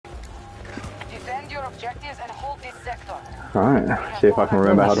your objectives and hold this sector. Alright, see if I can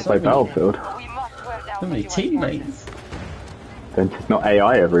remember how to play Battlefield. We must wear down So many teammates. Then it's not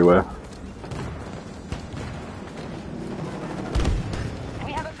AI everywhere.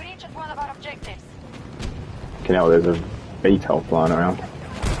 We have a breach at one of our objectives. You know, there's a VTOL flying around.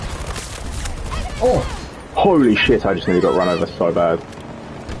 Oh! Holy shit, I just nearly got run over so bad.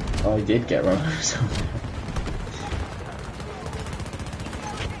 Oh, I did get run over so bad.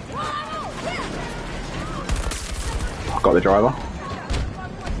 Got the driver.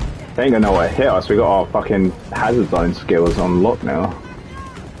 They ain't gonna know where to hit us. We got our fucking hazard zone skills on lock now.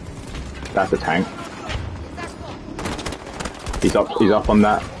 That's a tank. He's up on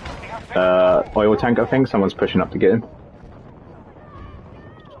that oil tank, I think. Someone's pushing up to get him.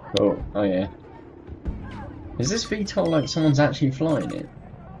 Oh yeah. Is this VTOL like someone's actually flying it?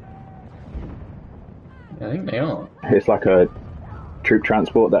 I think they are. It's like a troop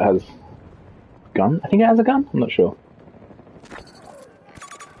transport that has a gun. I think it has a gun. I'm not sure.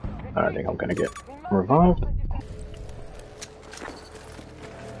 I don't think I'm gonna get revived.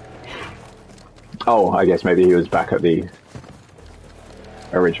 Oh, I guess maybe he was back at the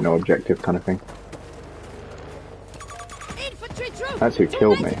original objective kind of thing. That's who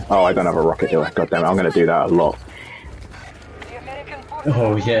killed me. Oh, I don't have a rocket, do I? God damn it, I'm gonna do that a lot.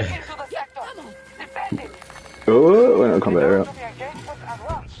 Oh yeah. Oh, we're not combat area.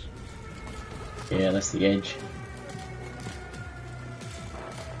 Yeah, that's the edge.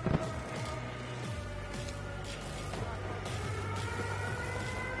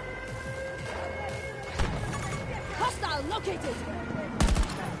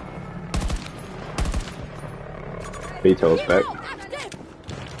 VTOL's back.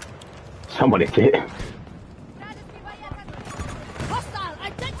 Somebody get it.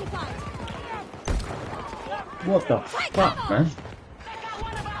 What the fuck, man?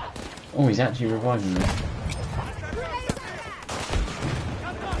 Oh, he's actually reviving me.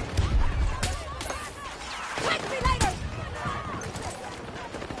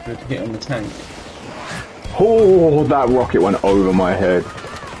 Good hit on the tank. Oh, that rocket went over my head.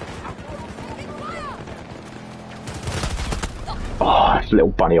 Oh, it's a little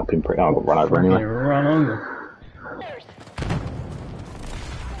bunny hopping prick. Oh, I got run over anyway. Run over.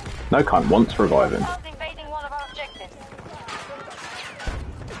 No cunt wants reviving.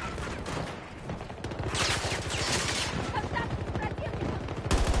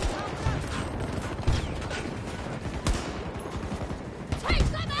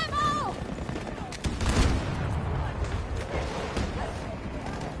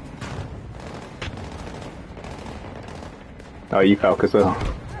 Oh, you fell as well?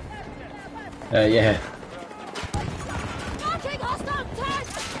 Yeah.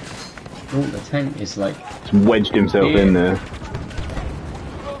 Oh, the tank is like... Just wedged himself in there.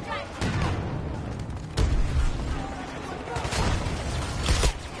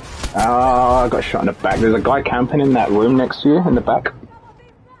 Ah, I got shot in the back. There's a guy camping in that room next to you, in the back.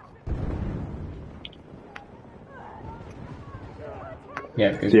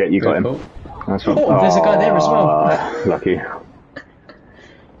 Yeah, good. So yeah, you got him. Cool. That's right. Oh, there's a guy there as well. Lucky.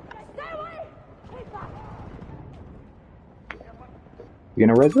 You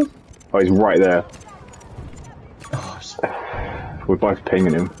gonna res us? Oh, he's right there. Oh, we're both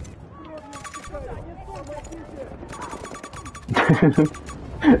pinging him.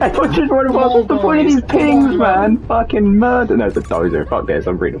 I thought just one of us was the point of these pings, man. Fucking murder. No, it's a dozer. Fuck this,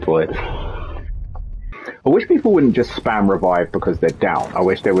 I'm redeployed. I wish people wouldn't just spam revive because they're down. I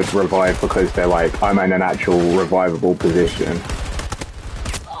wish they would revive because they're like, I'm in an actual revivable position.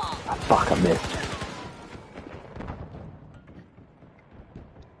 Oh, fuck, I missed.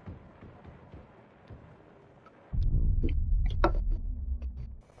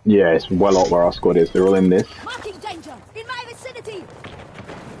 Yeah, it's well up where our squad is. They're all in this. Marking danger in my vicinity.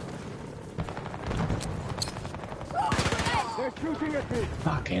 They're shooting at me.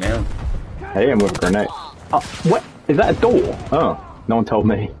 fucking hell. I hit him with a grenade. Oh, what? Is that a door? Oh, no one told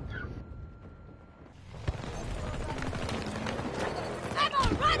me.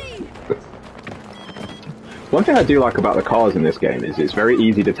 One thing I do like about the cars in this game is it's very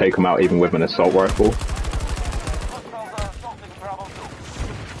easy to take them out even with an assault rifle.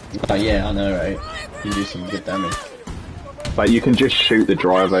 Oh yeah, I know, right? You do some good damage. Like, you can just shoot the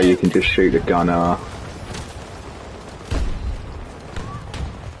driver, you can just shoot the gunner.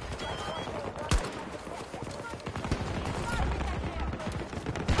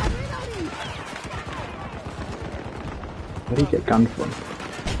 Where do you get gunned from?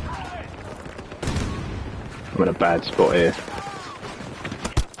 I'm in a bad spot here.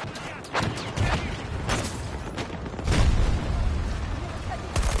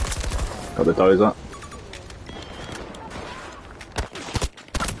 Got the dozer.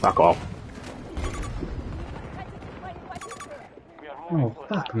 Fuck off. Oh,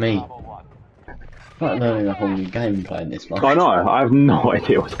 fuck me. Like learning a whole new game playing this one. I know, I have no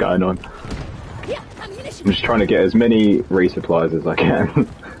idea what's going on. I'm just trying to get as many resupplies as I can.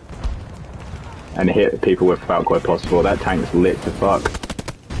 And hit people with Falco where possible. That tank's lit to fuck.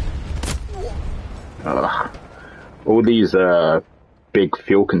 Ugh. All these big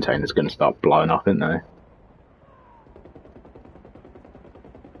fuel containers are going to start blowing up, aren't they?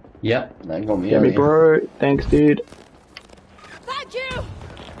 Yep, that got me Get me, earlier. bro. Thanks, dude. Thank you!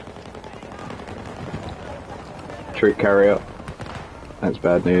 Troop carrier. That's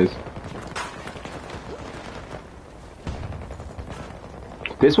bad news.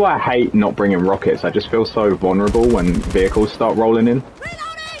 This is why I hate not bringing rockets. I just feel so vulnerable when vehicles start rolling in.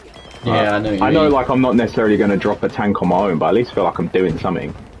 Reloading! Yeah, I know what you I know, mean. like, I'm not necessarily going to drop a tank on my own, but at least feel like I'm doing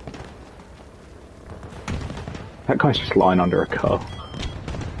something. That guy's just lying under a car.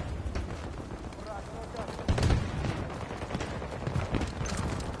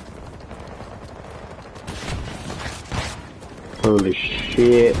 Holy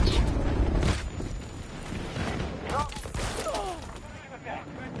shit.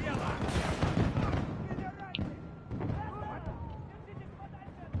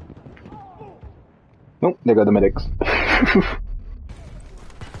 Oh, there go the medics.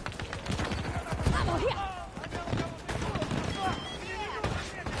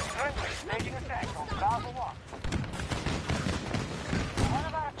 Making attack on Bravo 1. One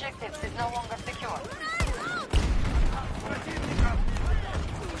of our objectives is no longer secure.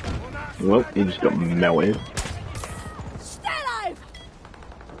 Well, he just got melted. Stay alive!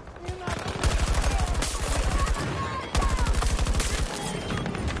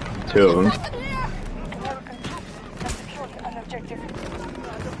 Two of them. Weapon here! American troops have secured an objective.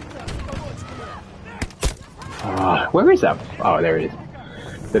 Where is that? Oh, there it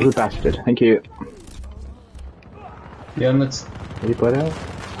is. Little bastard. Thank you. Yeah, let's... Did he put out?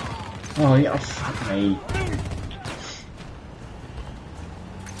 Oh, yeah, oh, fuck me.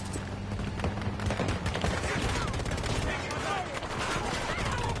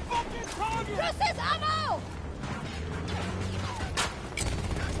 This is ammo!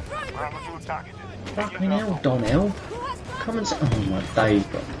 Fucking hell, Donnell. Come and say... Oh, my days,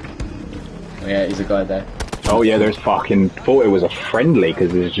 bro. Oh, yeah, there's a guy there. Oh yeah, there's fucking... Thought it was a friendly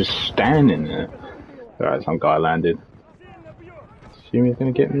because it was just standing there. Alright, some guy landed. Assume he's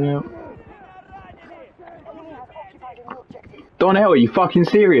gonna get me out. Donnell, are you fucking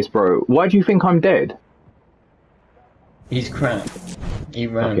serious, bro? Why do you think I'm dead? He's crap. He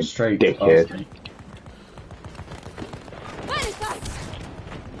ran Fucking straight dickhead. past me. Where is that?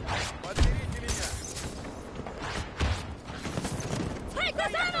 Take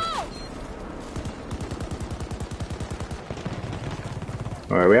this ammo!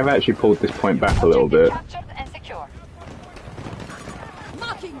 Alright, we have actually pulled this point back a little bit. Captured and secure.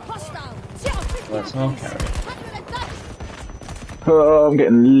 Marking hostile! Well, that's our carry. Oh, I'm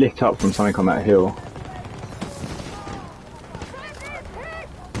getting lit up from something on that hill.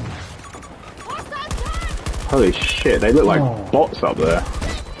 Holy shit, they look like Oh. bots up there.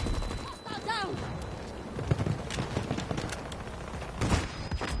 Down!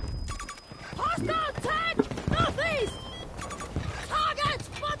 Hostile tank! Northeast! Target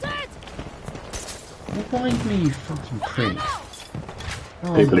spotted! Revive me, you fucking prick.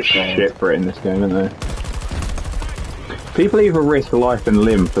 Oh, People my are God. shit for it in this game, aren't they? People either risk life and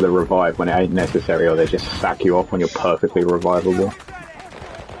limb for the revive when it ain't necessary, or they just sack you off when you're perfectly revivable.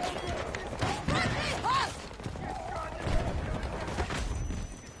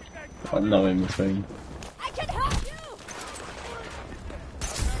 Like no in between. I can help you!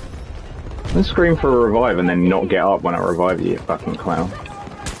 Let's scream for a revive and then not get up when I revive you, you fucking clown.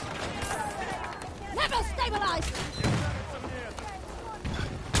 Never stabilized!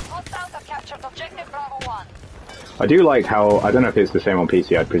 Hostiles have captured objective Bravo 1. I do like how, I don't know if it's the same on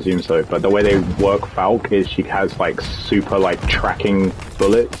PC, I'd presume so, but the way they work Falk is she has like super like tracking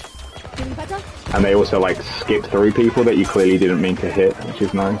bullets, Feeling better? and they also like skip through people that you clearly didn't mean to hit, which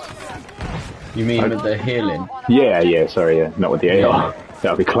is nice. You mean with the healing? Yeah, sorry, yeah, not with the AR.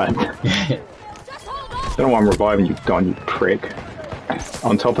 That'll be clapped. Just hold on! Don't know why I'm reviving you, gone, you prick.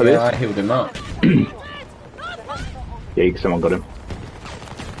 On top of Yeah, I this, healed him up. yeah, someone got him.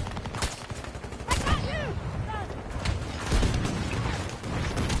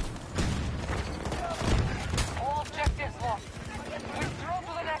 All objectives lost. Withdraw to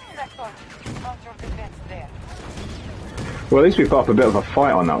the next sector. Mount your defense there. Well, at least we've got up a bit of a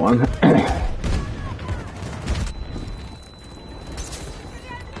fight on that one.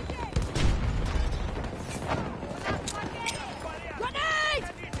 Grenade!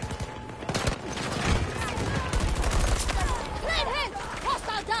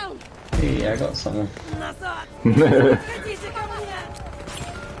 I got someone.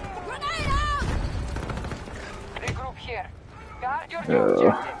 Grenade out! Regroup here. Guard your new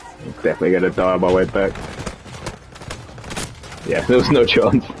objectives. Definitely gonna die on my way back. Yeah, there was no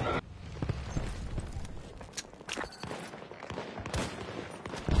chance.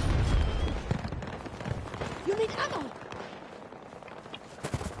 You need ammo!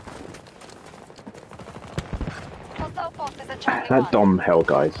 Hostile posted at Charlie That 1. Dom Hell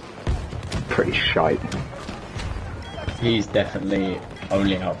guy's pretty shite. He's definitely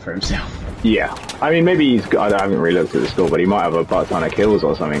only out for himself. Yeah, I mean maybe he's. I haven't really looked at the score, but he might have a butt ton of kills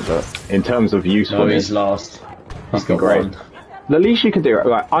or something. But in terms of No, usefulness, he's last. He's got great. one. The least you can do,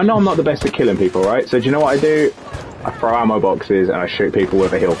 right, I know I'm not the best at killing people, right? So do you know what I do? I throw ammo boxes and I shoot people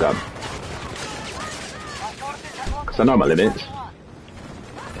with a heal gun. Because I know my limits.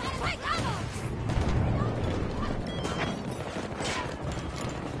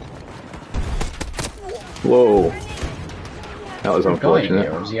 Whoa. That was Guy unfortunate.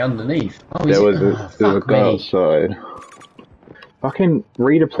 here, or was he underneath? Oh, There was oh, a fuck guy me. outside. Fucking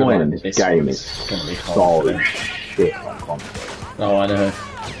redeploying This this game one's is gonna be hard so for them. shit on console. Oh, I know.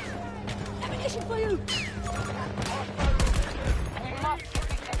 Ammunition for you! We must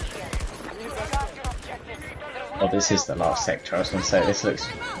defeat them here. Guard your objectives. There's no Oh, this is the last sector. I was going to say, this looks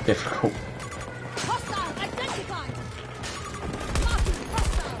difficult. Hostile identified! Marking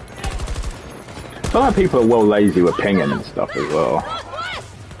hostile! I feel like people are well lazy with pinging and stuff as well. Northwest!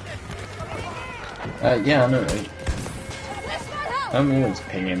 Yeah, I know. Let's go help! I'm always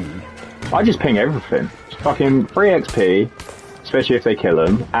pinging. I just ping everything. It's fucking free XP, especially if they kill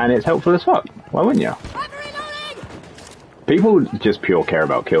them, and it's helpful as fuck. Why wouldn't you? I'm reloading! People just pure care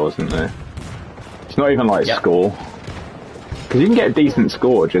about kills, don't they? It's not even like Yep. score. Because you can get a decent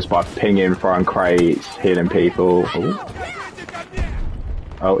score just by pinging, throwing crates, healing people. Ooh.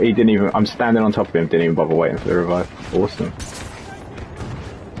 Oh, he didn't even... I'm standing on top of him, didn't even bother waiting for the revive. Awesome.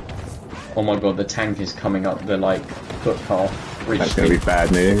 Oh my god, the tank is coming up the, like, footpath. Bridge That's going to be thing.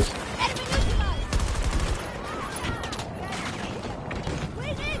 bad news. Enemy neutralized!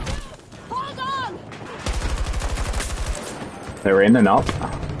 Breathe in! Hold on! They're in and up.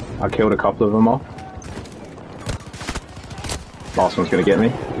 I killed a couple of them off. Last one's going to get me.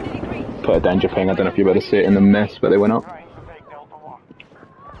 Put a danger ping. I don't know if you better see it in the mess, but they went up. Trying to take Delta 1.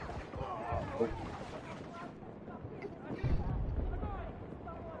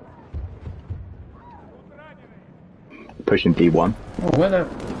 Pushing D1. Oh, where the...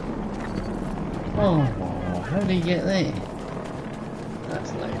 Oh, how did he get there?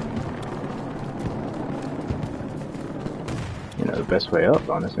 That's late. You know, the best way up,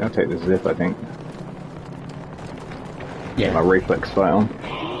 honestly. I'll take the zip, I think. My Yeah. reflex sight on.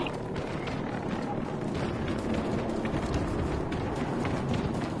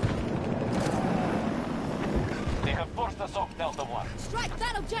 They have forced us off Delta 1. Strike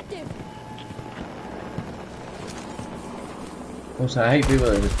that objective! Also, I hate people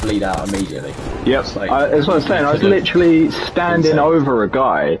that just bleed out immediately. Yep, It's like, that's what I'm saying. I was could've- literally standing Insane. over a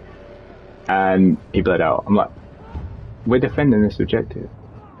guy, and he bled out. I'm like, we're defending this objective.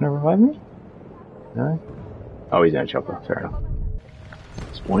 Gonna revive me? No? Oh, he's in a chopper. Fair enough.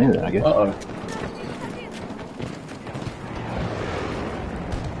 Spawn in then, I guess. Uh-oh.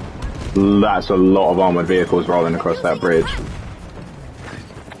 That's a lot of armored vehicles rolling across that bridge.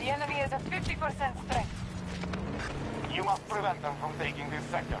 The enemy is at 50% strength. You must prevent them from taking this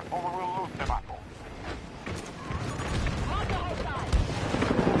sector, or we will lose the battle.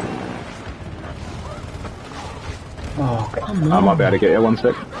 Oh, come I on. might be able to get you one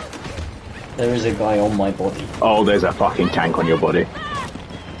sec. There is a guy on my body. Oh, there's a fucking tank on your body.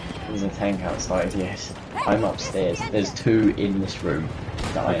 There's a tank outside, yes. I'm upstairs. There's two in this room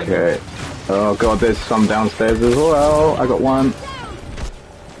that I am. Okay. Oh god, there's some downstairs as well. I got one.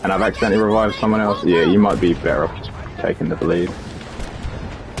 And I've accidentally revived someone else. Yeah, you might be better off just taking the bleed.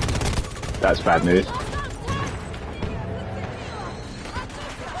 That's bad news.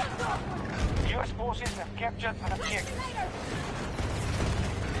 US forces have captured an objective.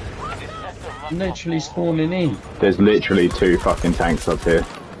 This sector must Literally spawning in. There's literally two fucking tanks up here.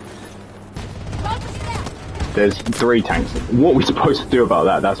 There's 3 tanks. What are we supposed to do about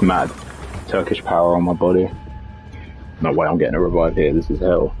that? That's mad. Turkish power on my body. No way I'm getting a revive here. This is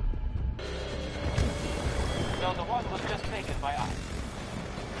hell. Delta 1 was just taken by us.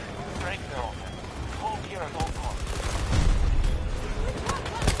 Break the open. Hold here at all costs.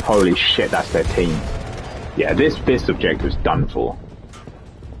 Holy shit, that's their team. Yeah, this objective's done for.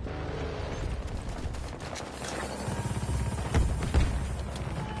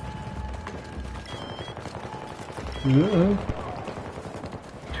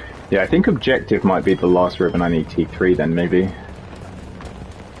 Yeah, I think objective might be the last ribbon I need T3 then, maybe.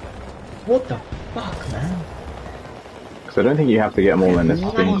 What the fuck, man? Because I don't think you have to get them all in a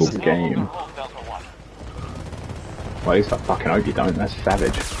single Lazy. game. Well, at least I fucking hope you don't, that's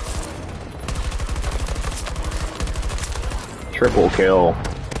savage. Triple kill.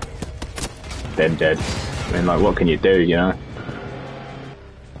 Then dead. I mean, like, what can you do, you know?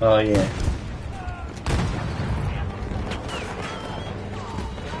 Oh yeah.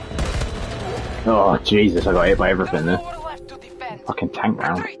 Oh, Jesus, I got hit by everything there. Nowhere left to defend. Fucking tank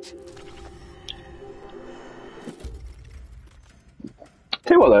round. Retreat.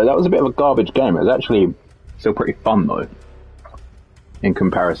 Tell you what though, that was a bit of a garbage game. It was actually still pretty fun though. In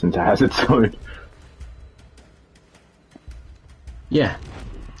comparison to Hazard Zone. Yeah.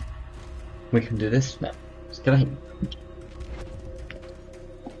 We can do this now. It's great.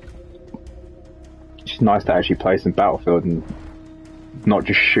 It's just nice to actually play some Battlefield and not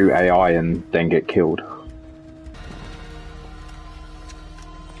just shoot AI and then get killed.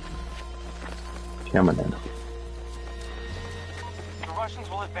 Come on then. The Russians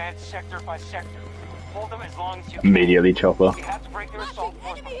will advance sector by sector. Hold them as long as you can. Immediately chopper. You have to break their assault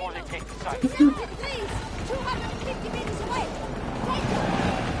force before they take the site. Please! 250 meters away! Take them!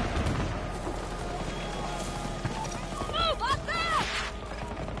 Move up there!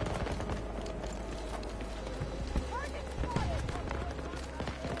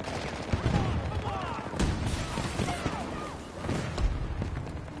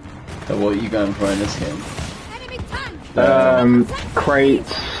 So what are you going for in this game? Enemy tank!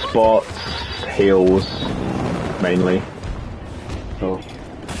 Crates, spots, heals, mainly. Cool.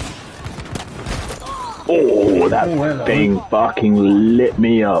 Oh, that Oh, hello. thing fucking lit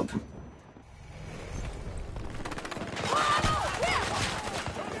me up.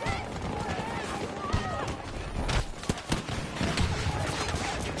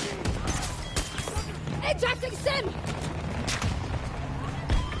 Ejecting sim!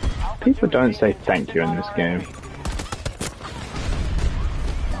 People don't say thank you in this game.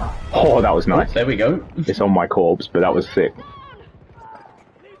 Oh, that was nice. There we go. It's on my corpse, but that was sick.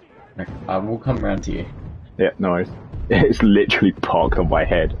 I will come round to you. Yeah, no worries. It's literally parked on my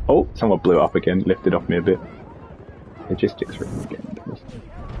head. Oh, someone blew it up again, lifted off me a bit. Logistics room again.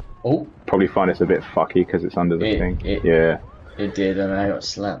 Oh, Probably find it's a bit fucky because it's under the thing. Yeah. it did, and I got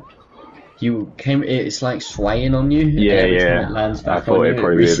slapped. You came. It's like swaying on you. Yeah, every time yeah. It lands I back thought on it'd you,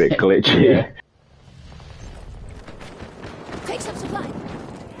 probably be a bit resets. glitchy. Yeah. Take some supply!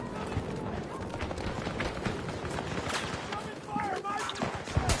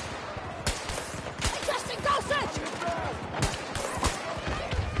 Adjusting dosage!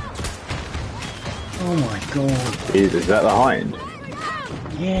 Oh my god. Is that the hind?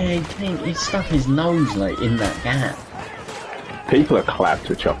 Yeah, he stuck his nose like in that gap. People are clapped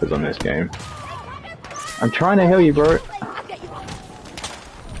with choppers on this game. I'm trying to heal you, bro. I'll get you up!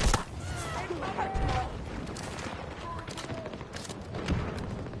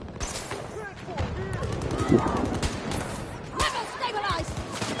 Level stabilized!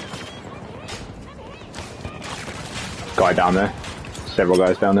 Guy down there. Several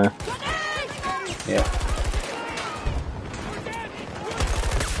guys down there. Yeah.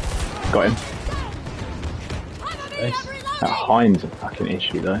 Got him. Nice. That hind's a fucking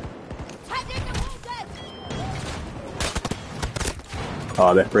issue though.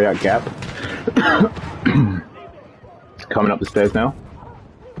 Oh, they're free out gap. Coming up the stairs now.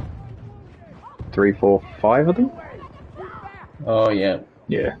 3, 4, 5 of them? Oh yeah.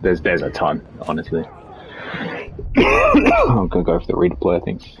 Yeah, there's a ton, honestly. I'm gonna go for the redeploy, I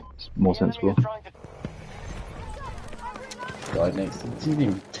think it's more sensible. Guy next to me didn't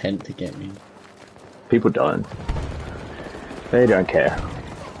even attempt to get me. People don't. They don't care.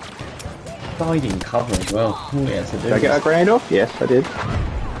 Died in cover as well. All he had to do Did I get that grenade off? Yes, I did.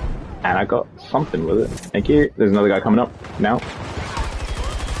 And I got something with it. Thank you. There's another guy coming up now.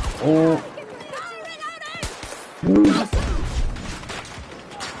 Oh,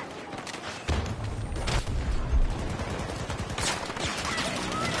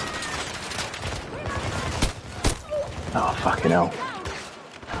 Oh, fucking hell.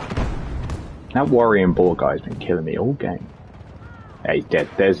 That warrior and ball guy's been killing me all game. Yeah, he's dead.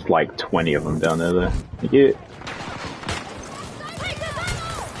 There's like 20 of them down there though. Yeah.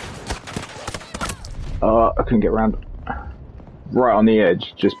 I couldn't get around. Right on the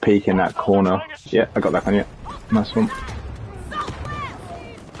edge, just peeking that corner. Yeah, I got that one, yeah. Nice one.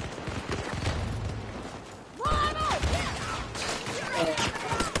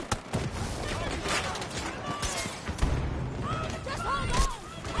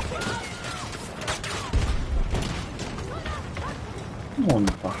 Come on,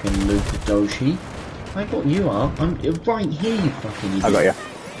 fucking Luka Doshi. I got you up. I'm right here, you fucking idiot. I got you.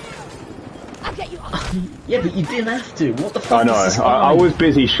 I'll get you up. Yeah, but you didn't have to. What the fuck I know. is this I was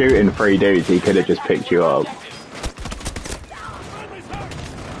busy shooting 3 dudes. He could have just picked you up.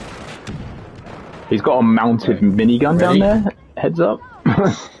 He's got a mounted minigun down there. Heads up.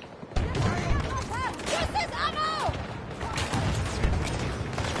 Got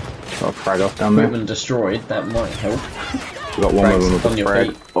a frag off down there. Equipment destroyed. That might help. We got one of them with on a your frag.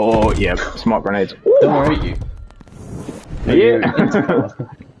 feet. Oh yeah, smart grenades. Don't worry, you. Yeah.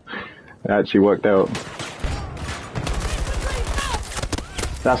 That actually worked out.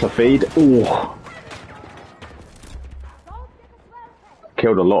 That's a feed. Ooh.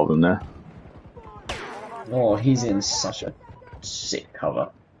 Killed a lot of them there. Oh, he's in such a sick cover.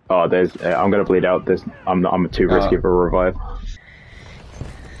 Oh, there's. I'm gonna bleed out. I'm too risky for a revive.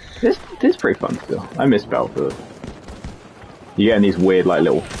 This is pretty fun still. I miss Battlefield. You get in these weird like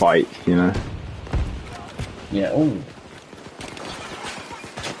little fights, you know. Yeah. Oh.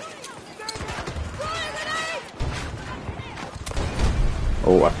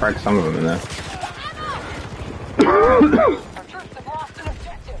 Oh, I fragged some of them in there. Our troops have lost an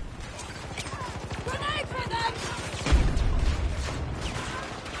objective. Grenade for them.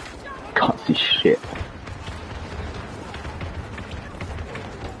 Can't see shit.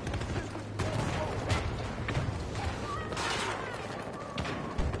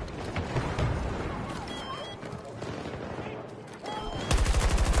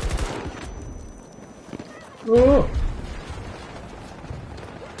 Oh.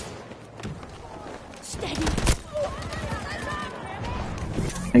 Steady.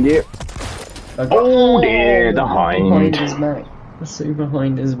 Thank you. Oh dear, the hind. Behind his back. The suit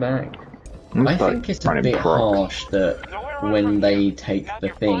behind his back. I It's think it's a running bit proc. harsh that when they take the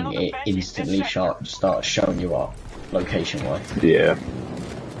thing, it instantly starts showing you up, location-wise. Yeah.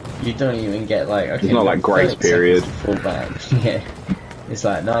 You don't even get like, okay, It's not like grace 30 period. seconds to fall back. Yeah. It's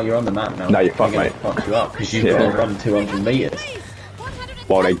like, no, you're on the map now. No, you're fucked, gonna mate. fuck you up because you've Yeah. got to run 200 meters.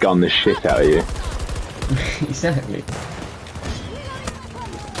 While they gun the shit out of you. Exactly.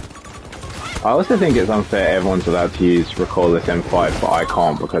 I also think it's unfair everyone's allowed to use Recordless M5, but I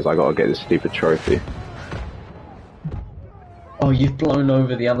can't because I gotta get this stupid trophy. Oh, you've blown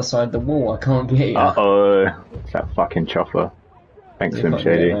over the other side of the wall. I can't get you. Uh-oh. It's that fucking chopper. Thanks, You Slim can't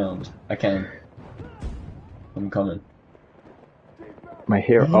get Shady. around. I can. I'm coming. My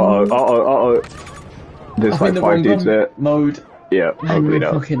hero. Uh-oh, uh-oh, uh-oh. There's I'm like in the 5 wrong dudes there. mode. Yeah, I'll I'm bleed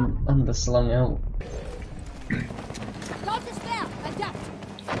out. fucking underslung out. Load is there. Adapt.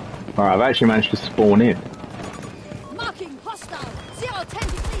 Alright, I've actually managed to spawn in. Marking hostile. 010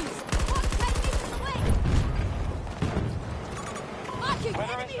 degrees. 10 meters away. Marking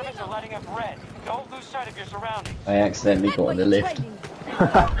Weather enemy instruments are helo. lighting up red. Don't lose sight of your surroundings. I accidentally got in the lift. Training.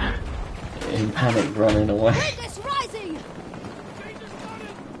 In panic, running away. Wind is rising.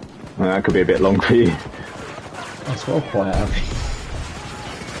 Well, that could be a bit long for you. I was quite happy.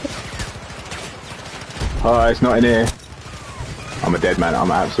 Oh, it's not in here. I'm a dead man.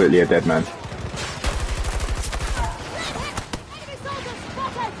 I'm absolutely a dead man. Enemy soldiers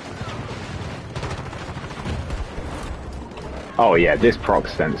spotted. Oh yeah, this proc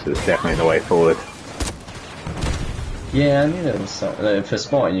sensor is definitely the way forward. Yeah, I knew that was for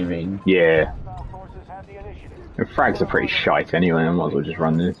spotting, you mean? Yeah. Hostile forces have the initiative. The frags are pretty shite anyway, I might as well just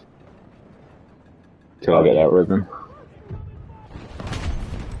run this. Till I get that ribbon.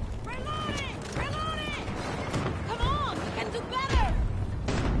 Reloading. Reloading. Come on, we can do better.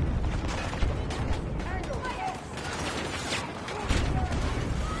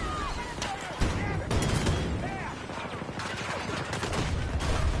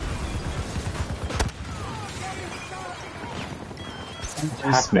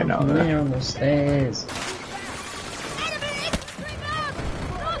 What's happening out there? Here on the stairs. Enemy infantry mode.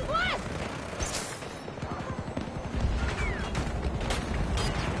 Northwest.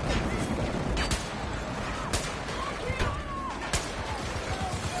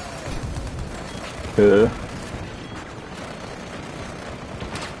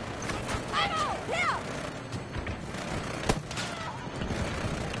 Ammo, here.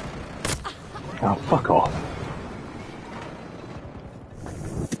 Oh, fuck off.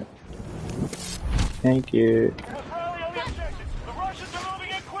 Thank you. Let's rally on the objectives. The Russians are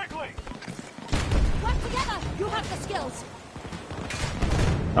moving in quickly. Work together. You have the skills.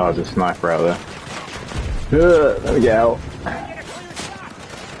 Oh, there's a sniper out there. Let me get out.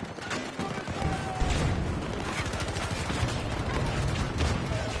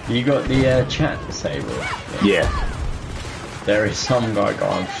 You got the chat disabled? Yeah. There is some guy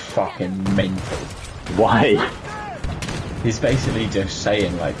going fucking mental. Why? He's basically just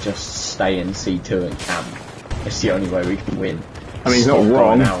saying, like, just stay in C2 and camp. It's the only way we can win. I mean, he's Stop not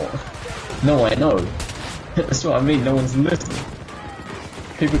wrong. going out. No, I know. That's what I mean, no one's listening.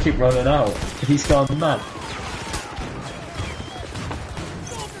 People keep running out. He's gone mad.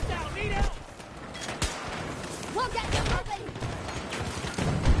 We'll get you moving.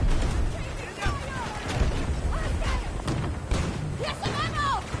 Here's some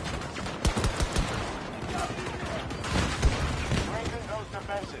ammo. Strengthen those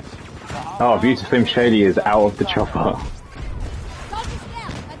defenses. The Oh, Beauty Slim Shady is out of the chopper. Soldiers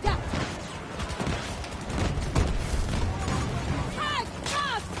down. Adapt. Tag,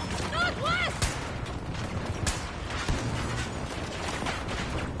 north, northwest.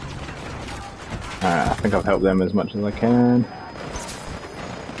 I think I've helped them as much as I can.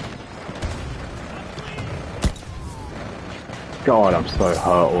 God, I'm so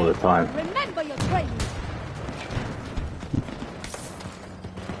hurt all the time. Remember your training.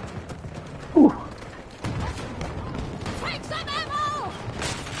 Whew. Take some ammo.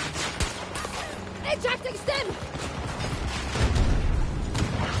 Ejecting stim.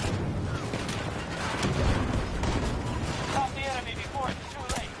 Stop the enemy before it's too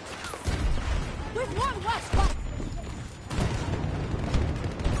late. With one west. But...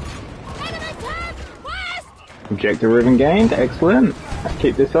 Enemy turn west. Objective ribbon gained. Excellent. Let's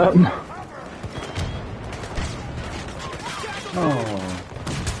keep this up. Oh.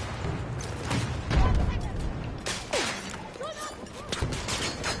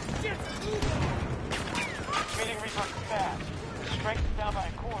 Meeting Reaper fast. Strength is down by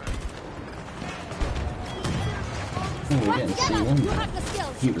a quarter. Oh, we're getting Together, you C1. have the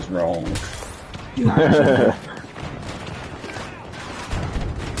skills. He was wrong.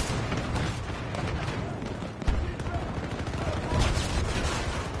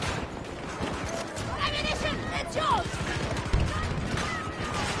 Ammunition, it's yours.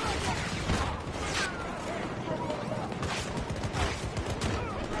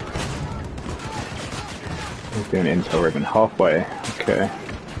 He's doing intel ribbon halfway. Okay.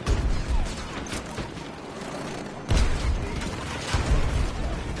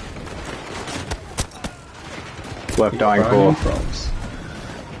 Worth dying Throwing for. props.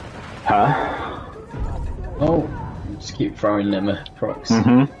 Huh? Oh, just keep throwing them at procs.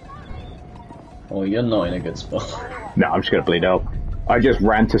 Mm-hmm. Oh, you're not in a good spot. No, I'm just gonna bleed out. I just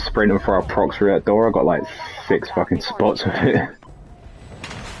ran to sprint and throw a proc through that door. I got like 6 fucking spots of it.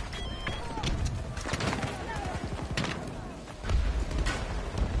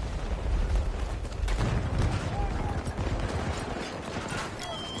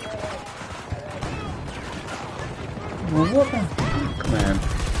 Well, what the fuck, man?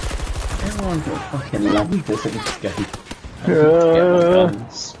 Everyone got fucking lovely this game. I need to get my gun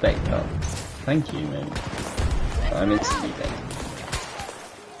spec'd up. Thank you, mate. I'm instantly dead.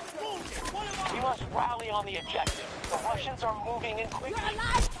 We must rally on the objective. The Russians are moving in You're quickly.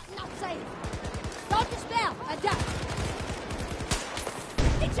 alive, not safe. Don't despair. Adapt.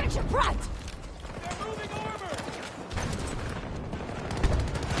 Ejection front. They're moving armor!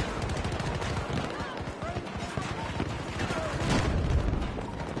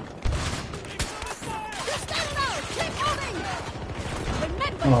 Just stand low. Keep moving.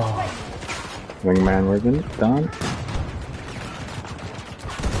 Remember Oh. your training. Wingman ribbon done.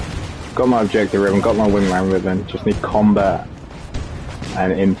 Got my objective ribbon, got my wingman ribbon. Just need combat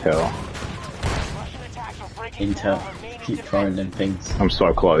and intel. Russian attacks are breaking through Intel. our remaining Keep defense. throwing them things. I'm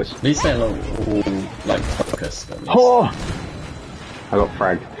so close. At least they're not all, like, focused. At least. Oh! I got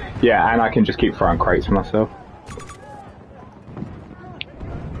fragged. Yeah, and I can just keep throwing crates for myself.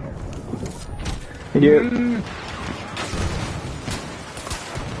 Thank you.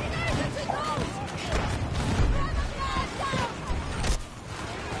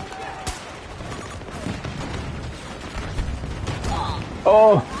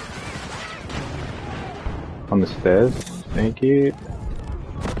 Oh! On the stairs. Thank you.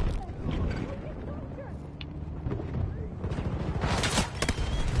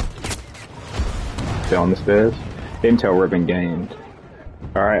 Still on the stairs. Intel ribbon gained.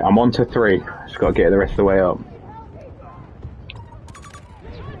 Alright, I'm on to 3. Just gotta get the rest of the way up.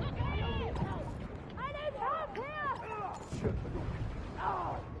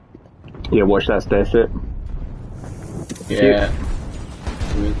 Yeah, watch that stair sit. Yeah.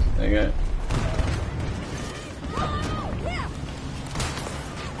 Good. There you go.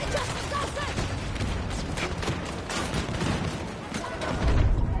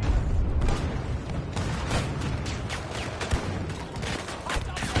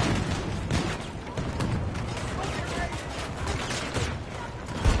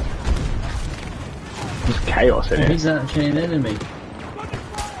 chaos in Oh, it. he's actually an enemy.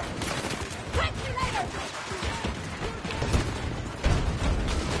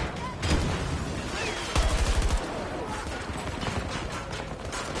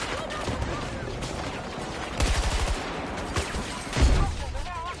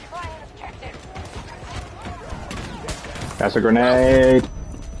 That's a grenade.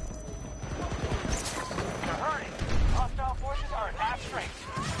 Hurry! Hostile forces are at half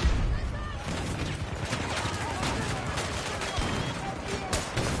strength.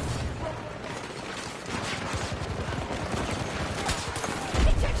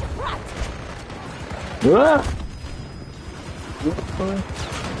 Ah!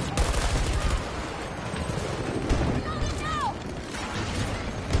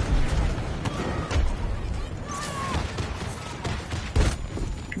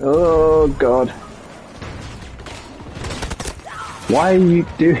 Oh god. Why are you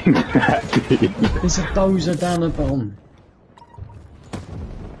doing that, dude? There's a dozer down a bomb.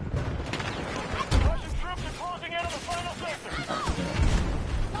 Russian troops are closing in on the final sector.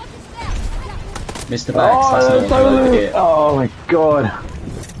 Mr. Bax, that's not so over here. oh my god.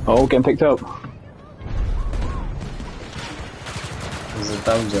 Oh, getting picked up. There's a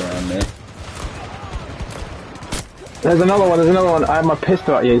dozer around there. There's another one. I have my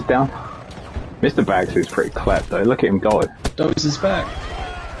pistol out. Yeah, he's down. Mr. Bags is pretty clapped though. Look at him go. Dozer's back.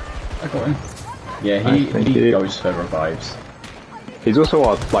 I got him. Yeah, Nice, thank he you. goes for revives. He's also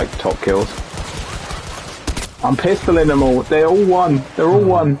our, like, top kills. I'm pistoling them all. They're all one. They're all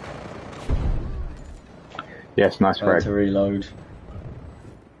one. Yes, nice Trying frag. to reload.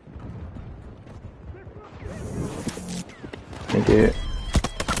 Thank you.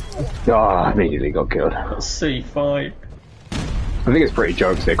 Oh, I immediately got killed. I C5. think it's pretty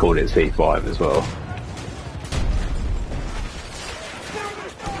jokes they called it C5 as well.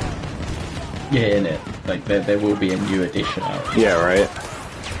 Yeah, innit? Like, there will be a new edition out. Yeah, right?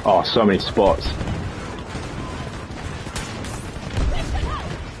 Oh, so many spots.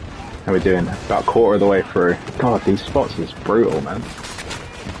 How are we doing? About a quarter of the way through. God, these spots is brutal, man.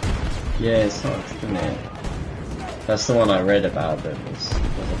 Yeah, it sucks, doesn't it? That's the one I read about that was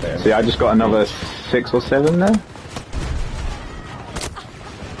a bit of See, I just got another 6 or 7 there.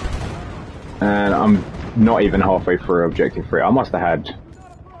 And I'm not even halfway through objective 3. I must have had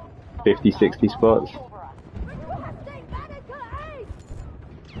 50, 60 spots.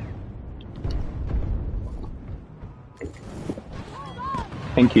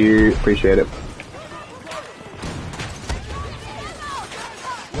 Thank you, appreciate it.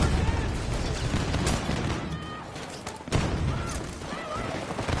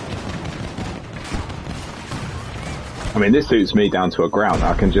 I mean, this suits me down to a ground.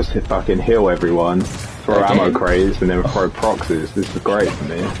 I can just fucking heal everyone, throw Again? ammo crates, and then throw proxies. This is great for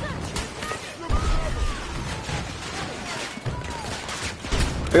me. I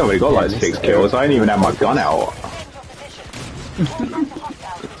think I've only got like 6 kills. I ain't even had my gun out.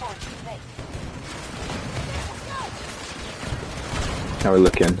 How are we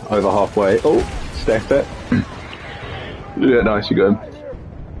looking? Over halfway. Oh, stacked it. Yeah, nice, you good.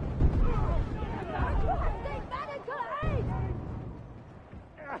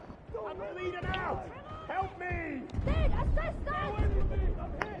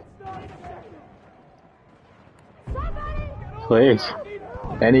 Please.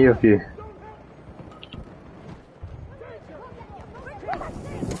 Any of you.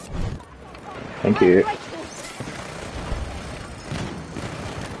 Thank you.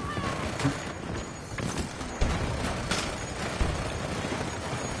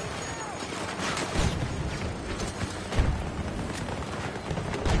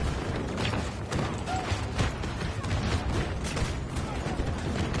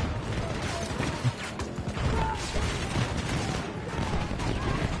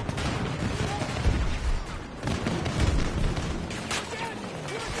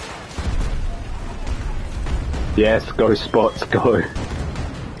 Yes, go spots, go.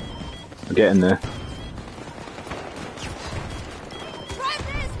 I'm getting there.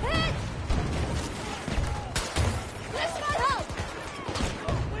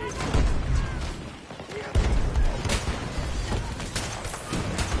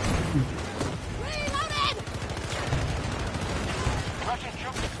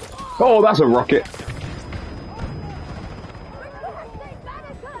 Oh, that's a rocket.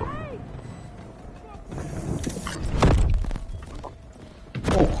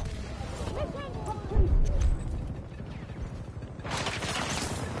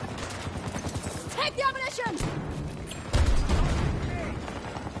 Take the ammunition!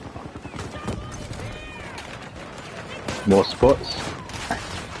 More spots.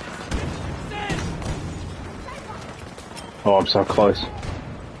 Oh, I'm so close.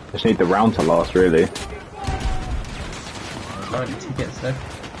 Just need the round to last, really. Right, tickets though.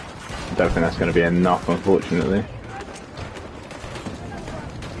 I don't think that's going to be enough, unfortunately.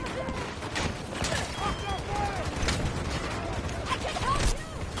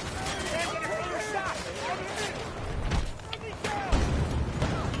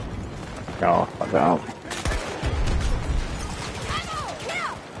 Oh, fuck that up.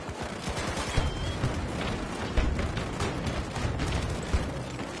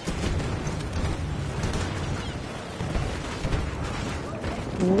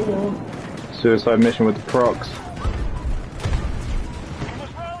 Suicide mission with the procs.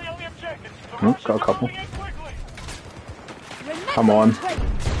 Oh, got a couple. Come on.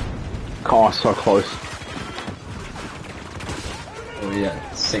 Oh, so close. Oh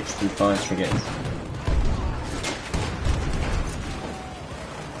yeah, 65 tickets.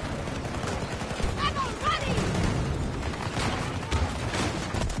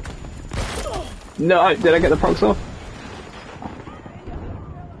 No, did I get the procs off?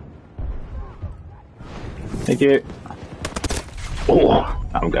 Thank you. Oh,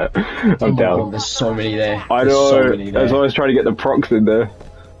 I'm good. I'm down. Oh, there's so many there. I There's know. so many there. As I was trying to get the procs in there.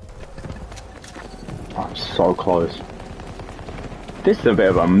 I'm so close. This is a bit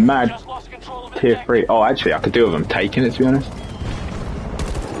of a mad tier 3. Oh, actually, I could do with them taking it, to be honest.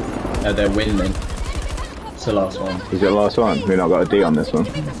 They're winning. It's the last one. Is it the last one? We've not got a D on this one.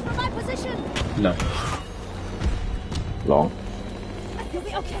 No. Long. You'll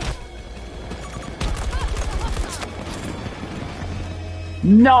be okay.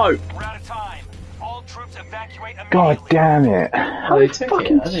 No! We're out of time. All troops evacuate immediately. God damn it. How they the took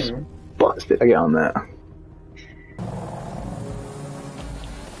fucking it. I didn't even... spots did I get on that?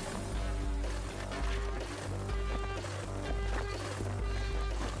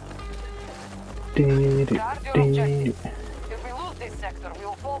 Guard your objective. If we lose this sector, we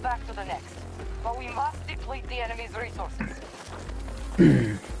will fall back to the next. But we must deplete the enemy's resources.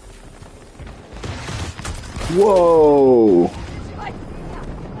 Whoa!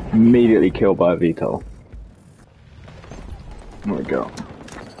 Immediately killed by a VTOL. There we go.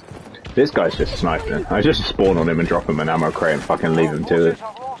 This guy's just sniping. I just spawn on him and drop him an ammo crate and fucking leave him to it.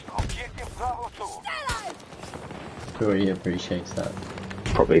 Sure, he appreciates that.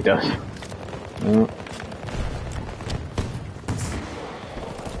 Probably does.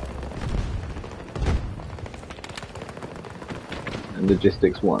 And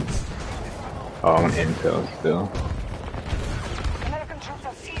logistics 1. Oh, I want intel still. American troops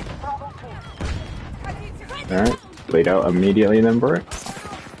have seized Bravo 2. Alright, bleed out immediately then, bro.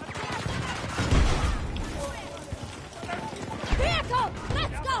 Vehicle!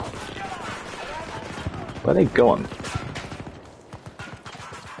 Let's go! Where are they gone?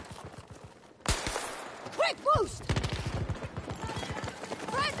 Quick boost!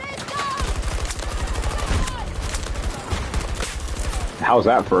 President down! How's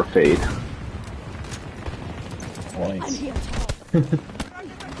that for a feed? I'm here to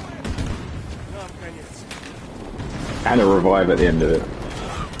And a revive at the end of it.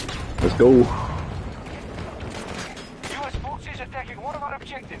 Let's go. U.S. forces attacking one of our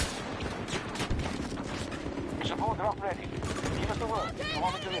objectives. Support drop ready. Give us the word. You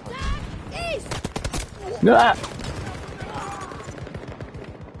want to deliver. East! Ah!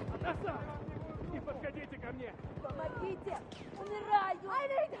 Помогите! Умираю! I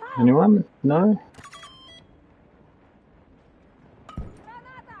need help! Anyone? No?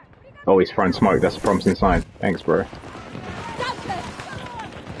 Oh, he's throwing smoke. That's a promising sign. Thanks, bro.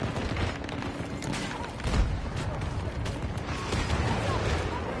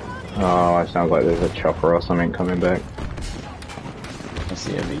 Oh, it sounds like there's a chopper or something coming back. I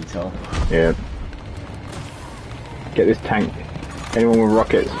see a VTOL. Yeah. Get this tank. Anyone with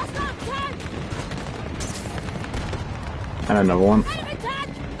rockets? And another one.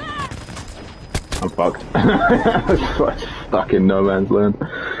 I'm fucked. Stuck in no man's land.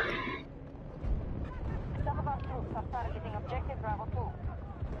 Some of our troops are targeting objective Bravo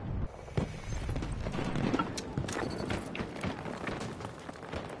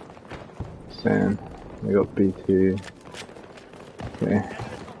 2. Sam. We got B2. Okay.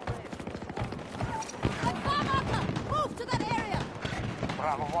 Move to that area!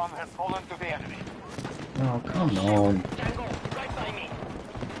 Bravo 1 has fallen to the enemy. Oh, come on. Tango, right by me.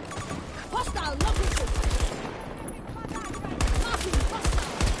 Hostile location! Marking hostile!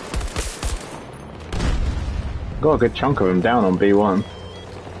 Got a good chunk of them down on B1.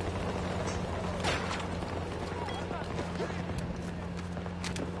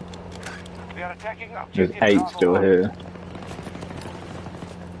 We are attacking There's objective 8 Bravo still 1. here.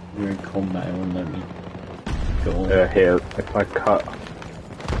 We're in combat, I won't let me go on. Here. If I cut...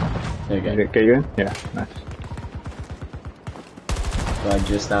 There you Did go. it get you in? Yeah, nice. Right,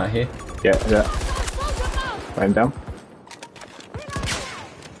 just out here. Yeah. Right him down.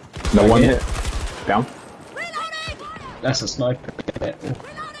 No Right one here. hit. Down. That's a sniper. Yeah.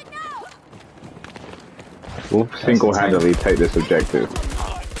 We'll single-handedly take this objective.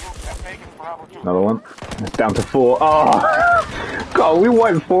 Have taken Bravo 2. Another one. It's down to 4. Oh! God, we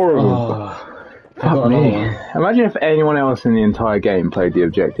wiped 4 of them. Oh, I Fuck got another me. one. Imagine if anyone else in the entire game played the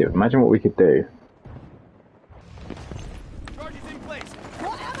objective. Imagine what we could do. Charges in place.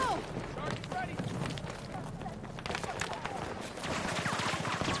 More ammo! Charges ready.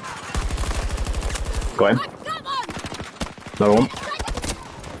 Got him. Come on! Another one.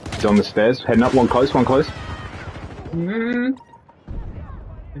 He's on the stairs. Heading up. One close, one close.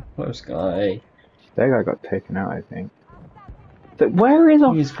 Close guy. That guy got taken out, I think. So where is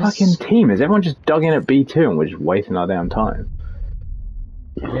our He's fucking just- team? Is everyone just dug in at B2 and we're just wasting our damn time?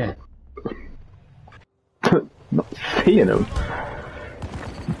 Yeah. Not seeing them.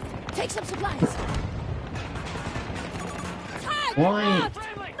 Take some supplies! Time! Why?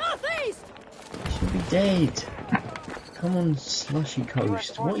 Northeast! Should be dead. Come on, Slushy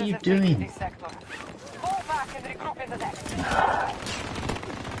Coast. What are you Forces have taken doing? this sector. Fall back and regroup in the next.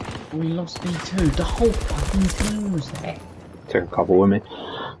 We lost B2. The whole fucking team was there. Took a couple with me.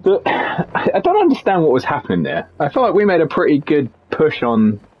 But I don't understand what was happening there. I feel like we made a pretty good push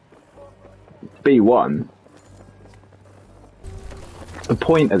on B1. The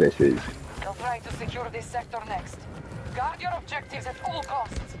point of this is... They'll try to secure this sector next. Guard your objectives at all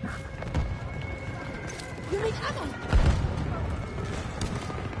costs. You need ammo!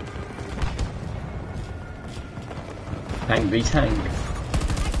 Tank v tank. I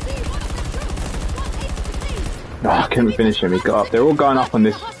see one of the troops! 180 degrees! Oh, I couldn't finish him. He got up. They're all going up on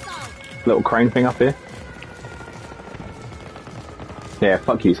this Hostile! little crane thing up here. Yeah,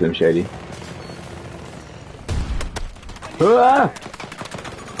 fuck you, Slim Shady. Ah!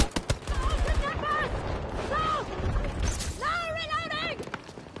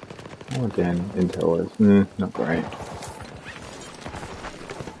 Oh, damn, intel was not great.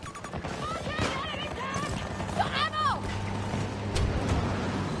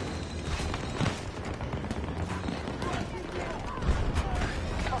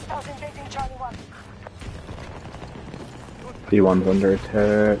 Hostiles invading Charlie 1. B1's under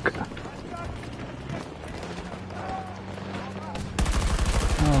attack.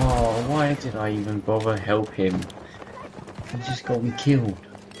 Oh, why did I even bother help him? He just got me killed.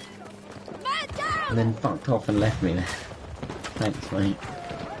 And then fucked off and left me there. Thanks, mate.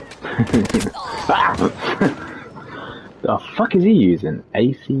 The fuck is he using?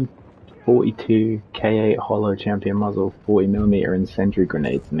 AC-42 K8 hollow champion muzzle, 40mm incendiary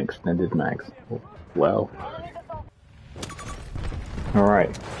grenades and extended mags. Well.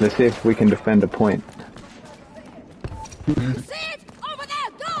 Alright, let's see if we can defend a point. See it? Over there!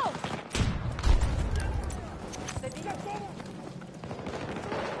 Go!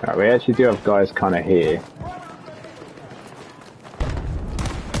 Alright, we actually do have guys kind of here.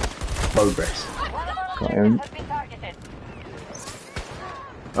 Progress. Got him. Has been targeted.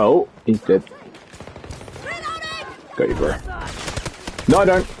 Oh, he's dead. Got you, bro. No, I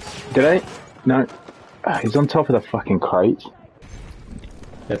don't. Did I? No. Ah, he's on top of the fucking crate.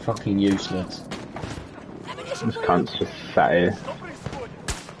 They're fucking useless. This cunt's just sat here.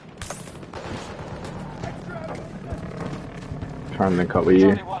 Trying to link up with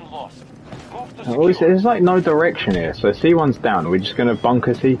you. Charlie 1 lost. Move to Oh, secure. there's like no direction here, so C1's down. Are we just gonna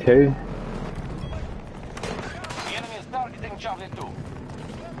bunker C2? The enemy is targeting Charlie 2.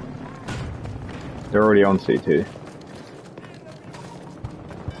 They're already on C2.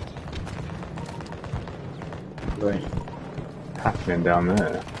 Right. Happening down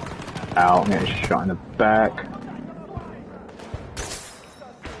there. Ow, I'm getting shot in the back.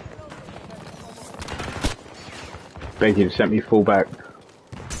 Beg you to send me full back.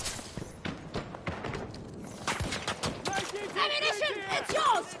 Ammunition! It's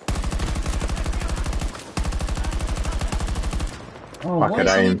yours! Oh, Fuck why it,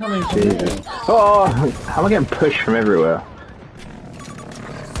 is he aim. coming from Jesus. there? Oh, how am I getting pushed from everywhere?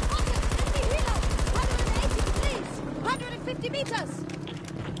 150 meters!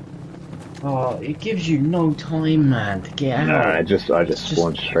 Oh, it gives you no time, man, to get out. No, I just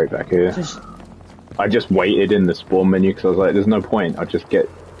spawned straight back here. Just I just waited in the spawn menu because I was like, there's no point. I'll just get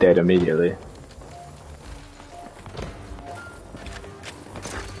dead immediately. They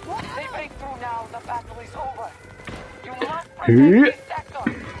break through now. The battle is over. You must Huh? protect this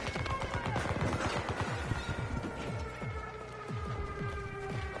sector.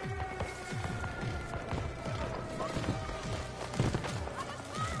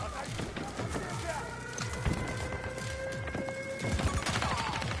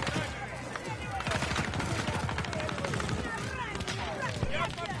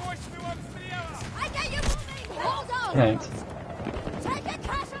 Thanks. Take a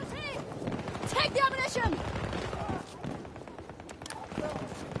casualty! Take the ammunition!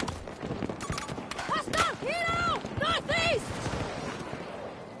 Hostile! Hero! Northeast!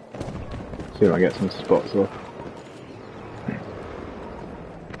 See if I get some spots off.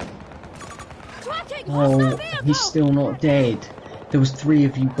 Tracking! Oh, Hostile vehicle! he's still not dead. There was 3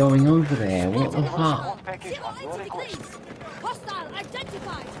 of you going over there. What the fuck? Package 0 at your entry request. degrees! Hostile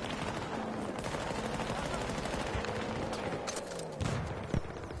identified!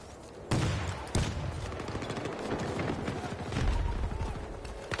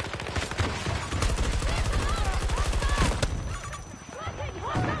 Tracking!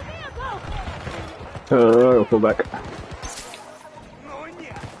 Hostile vehicle! I'll pull back.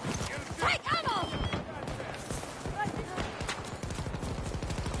 Take ammo!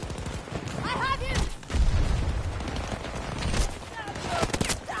 I have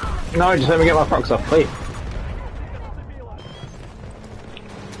you! No, just let me get my procs off, please.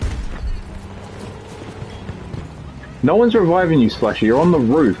 No one's reviving you, Slushy. You're on the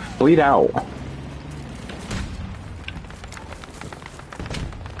roof. Bleed out.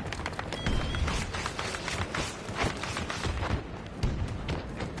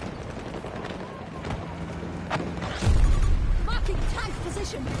 Marking tank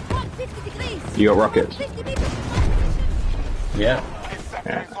position. 150 degrees. You got rockets? 50 meters from my position. Yeah. This sector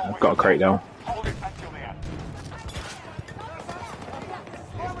Yeah, is always I've got a crate down. Hold it until the end.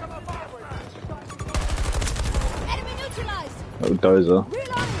 Enemy neutralized. Little dozer.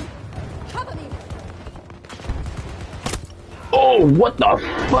 Reloading. Cover me. Oh, what the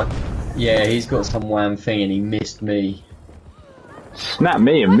fuck? Yeah, he's got some wham thing and he missed me. Snap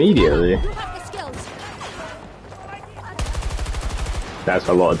me immediately. You have the skills. That's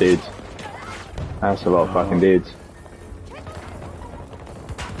a lot of dudes. That's a lot of fucking dudes.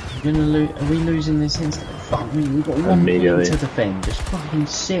 Are we losing this instant? Fuck me, we've got 1 Immediately. point to defend. Just fucking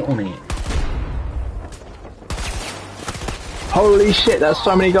sit on it. Holy shit, that's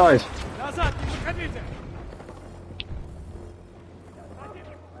so many guys. Назад, не выходите!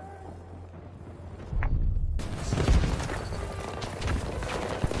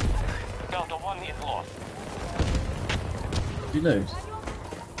 Delta 1 is lost. Did you lose?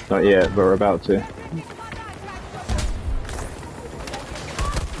 Not yet, but we're about to.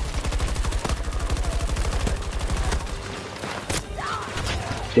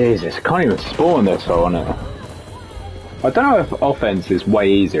 Jesus, can't even spawn this far on it. I don't know if offense is way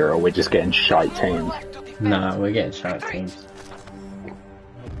easier or we're just getting shite teams. No, we're getting shot teams.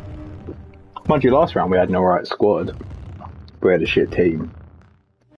 Mind you, last round we had an alright squad. We had a shit team.